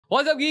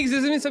What's up geeks,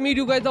 this is me Samir.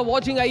 You guys are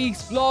watching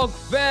iGeeksblog,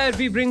 where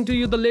we bring to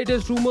you the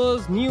latest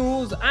rumors,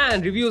 news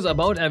and reviews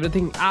about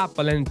everything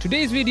Apple. And in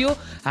today's video,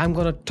 I'm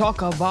gonna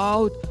talk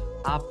about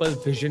Apple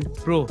Vision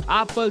Pro,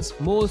 Apple's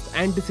most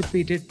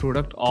anticipated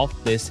product of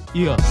this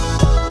year.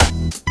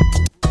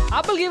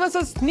 Apple gave us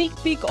a sneak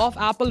peek of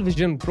Apple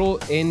Vision Pro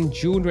in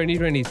June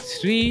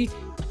 2023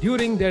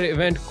 during their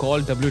event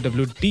called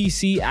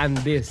WWDC, and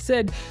they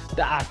said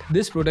that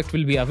this product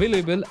will be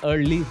available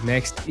early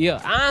next year,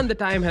 and the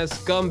time has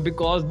come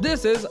because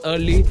this is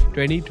early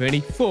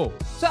 2024.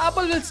 So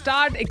Apple will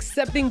start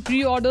accepting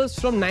pre-orders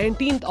from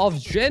 19th of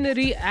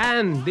January,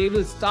 and they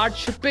will start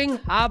shipping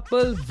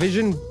Apple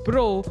Vision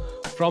Pro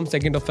from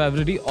 2nd of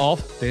February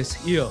of this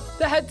year.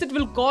 The headset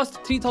will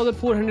cost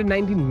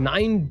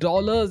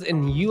 $3,499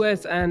 in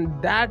US, and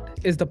that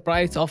is the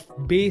price of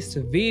base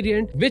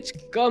variant, which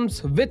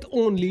comes with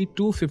only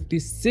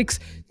 256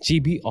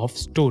 GB of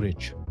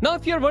storage. Now,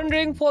 if you're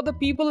wondering, for the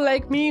people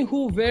like me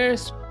who wear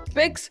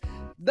specs,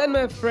 then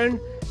my friend,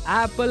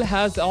 Apple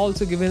has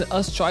also given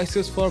us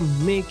choices for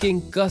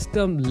making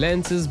custom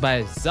lenses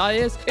by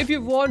Zeiss. If you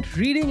want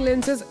reading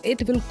lenses,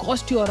 it will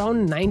cost you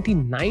around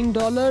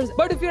 $99.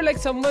 But if you're like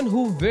someone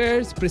who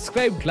wears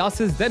prescribed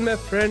glasses, then my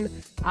friend,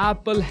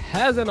 Apple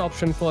has an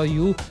option for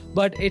you,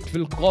 but it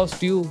will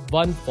cost you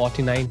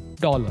 $149.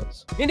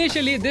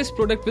 Initially, this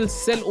product will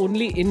sell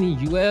only in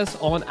US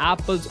on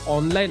Apple's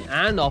online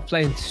and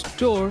offline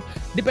store.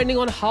 Depending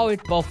on how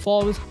it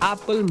performs,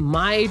 Apple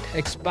might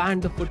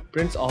expand the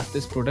footprints of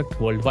this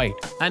product worldwide.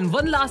 And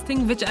one last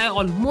thing which I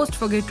almost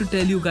forget to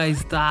tell you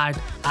guys, that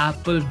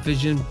Apple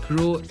Vision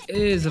Pro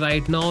is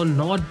right now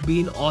not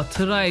being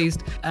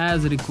authorized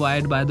as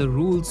required by the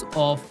rules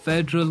of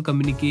Federal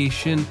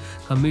Communication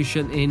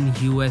Commission in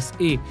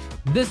USA.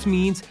 This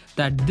means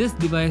that this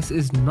device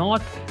is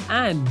not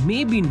and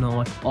maybe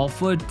not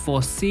offered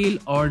for sale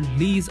or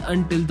lease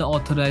until the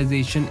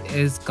authorization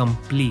is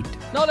complete.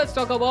 Now let's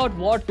talk about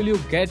what will you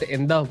get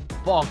in the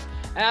box.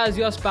 As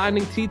you are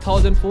spending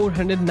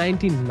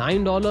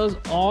 $3,499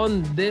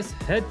 on this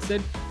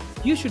headset,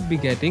 you should be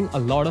getting a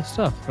lot of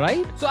stuff,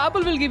 right? So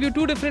Apple will give you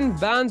two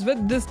different bands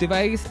with this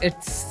device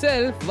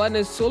itself. One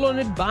is solo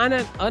knit band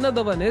and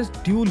another one is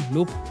dual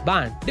loop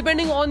band.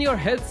 Depending on your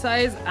head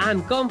size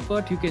and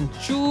comfort, you can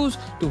choose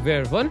to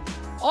wear one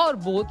or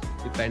both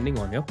depending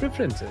on your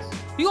preferences.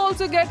 You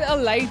also get a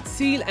light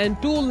seal and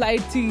two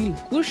light seal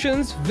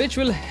cushions, which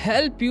will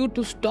help you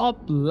to stop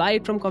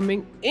light from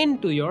coming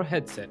into your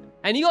headset.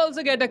 And you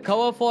also get a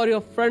cover for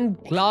your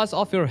front glass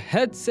of your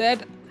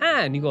headset,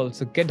 and you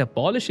also get a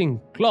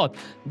polishing cloth.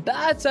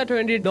 That's a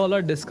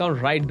 $20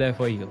 discount right there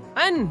for you.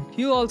 And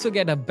you also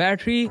get a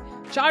battery,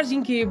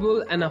 charging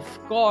cable, and of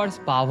course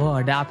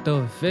power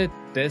adapter with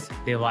this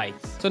device.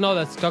 So now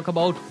let's talk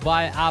about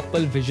why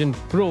Apple Vision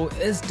Pro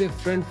is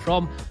different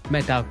from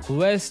Meta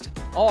Quest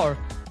or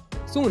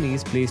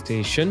Sony's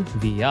PlayStation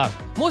VR.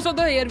 Most of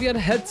the AR/VR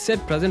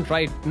headsets present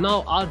right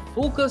now are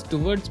focused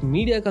towards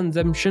media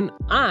consumption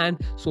and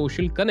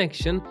social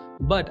connection,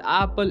 but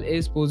Apple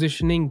is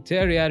positioning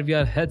their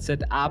AR/VR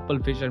headset Apple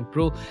Vision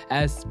Pro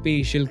as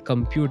spatial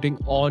computing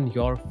on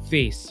your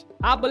face.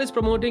 Apple is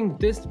promoting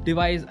this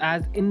device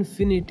as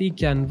infinity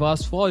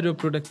canvas for your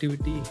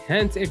productivity.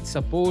 Hence, it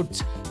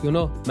supports,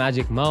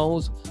 magic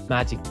mouse,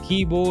 magic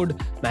keyboard,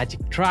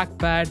 magic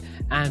trackpad,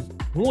 and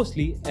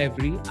mostly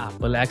every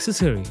Apple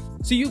accessory.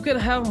 So you can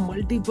have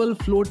multiple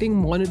floating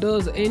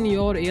monitors in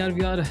your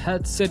AR/VR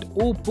headset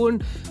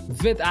open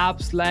with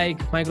apps like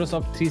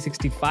Microsoft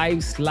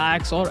 365,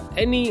 Slack, or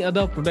any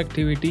other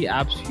productivity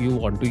apps you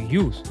want to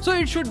use. So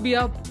it should be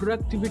a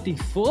productivity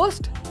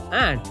first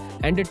and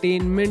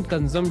entertainment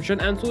consumption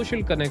and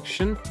social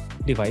connection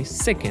device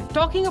second.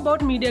 Talking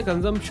about media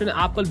consumption,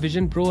 Apple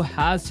Vision Pro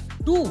has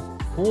two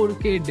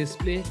 4K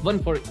display, one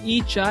for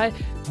each eye,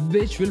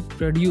 which will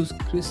produce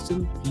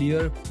crystal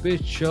clear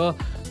picture.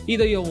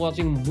 Either you're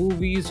watching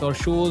movies or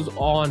shows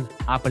on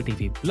Apple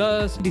TV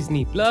Plus,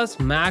 Disney Plus,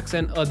 Max,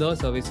 and other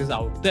services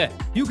out there.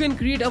 You can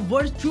create a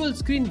virtual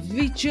screen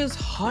which is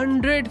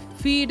 100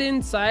 feet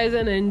in size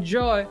and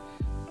enjoy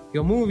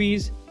your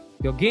movies,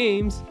 your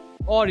games,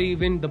 or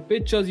even the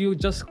pictures you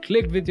just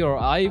clicked with your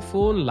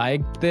iPhone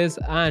like this.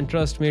 And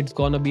trust me, it's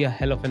gonna be a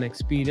hell of an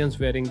experience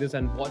wearing this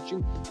and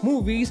watching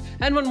movies.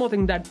 And one more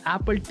thing, that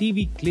Apple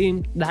TV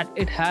claimed that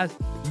it has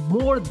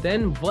more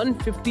than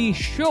 150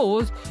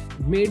 shows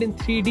made in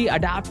 3D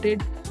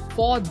adapted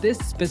for this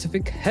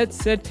specific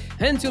headset.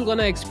 Hence, you're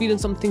gonna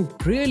experience something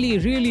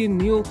really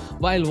new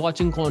while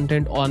watching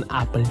content on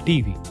Apple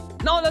TV.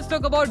 Now let's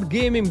talk about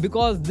gaming,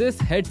 because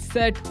this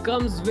headset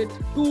comes with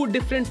two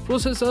different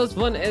processors.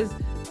 One is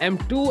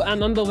M2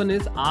 and another one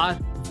is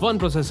R1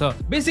 processor.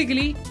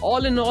 Basically,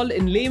 all in all,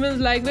 in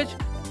layman's language,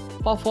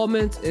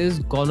 performance is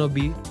gonna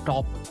be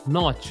top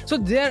notch. So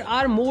there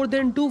are more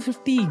than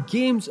 250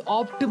 games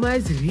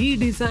optimized,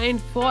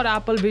 redesigned for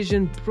Apple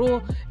Vision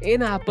Pro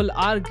in Apple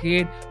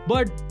Arcade.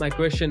 But my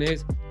question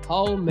is,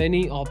 how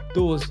many of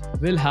those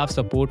will have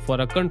support for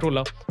a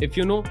controller? If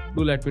you know,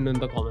 do let me know in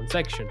the comment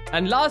section.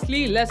 And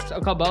lastly, let's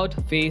talk about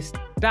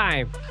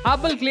FaceTime.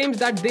 Apple claims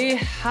that they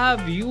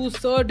have used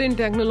certain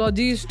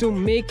technologies to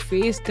make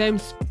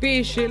FaceTime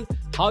spatial.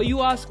 How,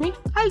 you ask me?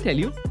 I'll tell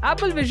you.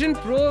 Apple Vision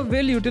Pro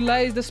will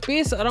utilize the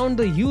space around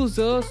the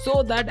user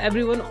so that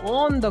everyone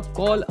on the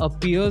call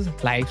appears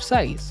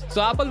life-size.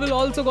 So Apple will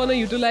also gonna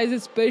utilize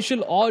its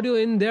spatial audio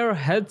in their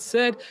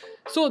headset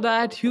so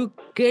that you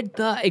get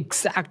the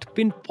exact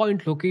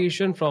pinpoint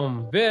location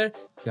from where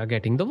you are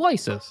getting the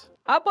voices.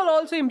 Apple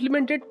also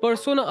implemented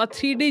Persona, a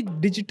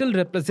 3D digital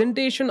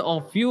representation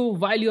of you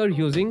while you are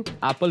using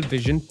Apple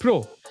Vision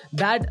Pro.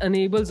 That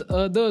enables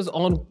others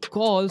on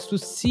calls to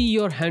see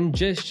your hand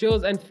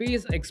gestures and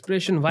face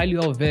expression while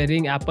you are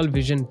wearing Apple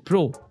Vision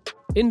Pro.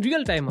 In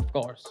real time, of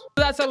course. So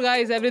that's all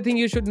guys, everything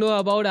you should know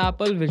about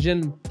Apple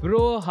Vision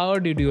Pro. How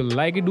did you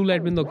like it? Do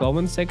let me in the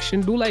comment section.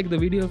 Do like the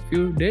video if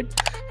you did.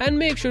 And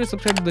make sure to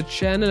subscribe to the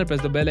channel and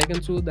press the bell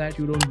icon so that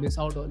you don't miss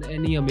out on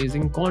any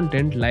amazing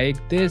content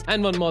like this.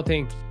 And one more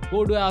thing,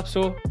 go to App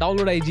Store,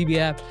 download IGB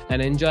app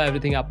and enjoy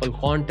everything Apple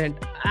content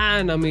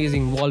and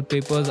amazing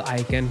wallpapers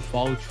I can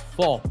vouch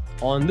for.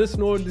 On this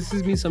note, this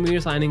is me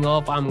Samir signing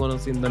off. I'm gonna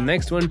see you in the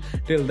next one.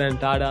 Till then,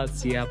 tada,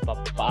 see ya, bye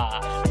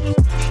bye.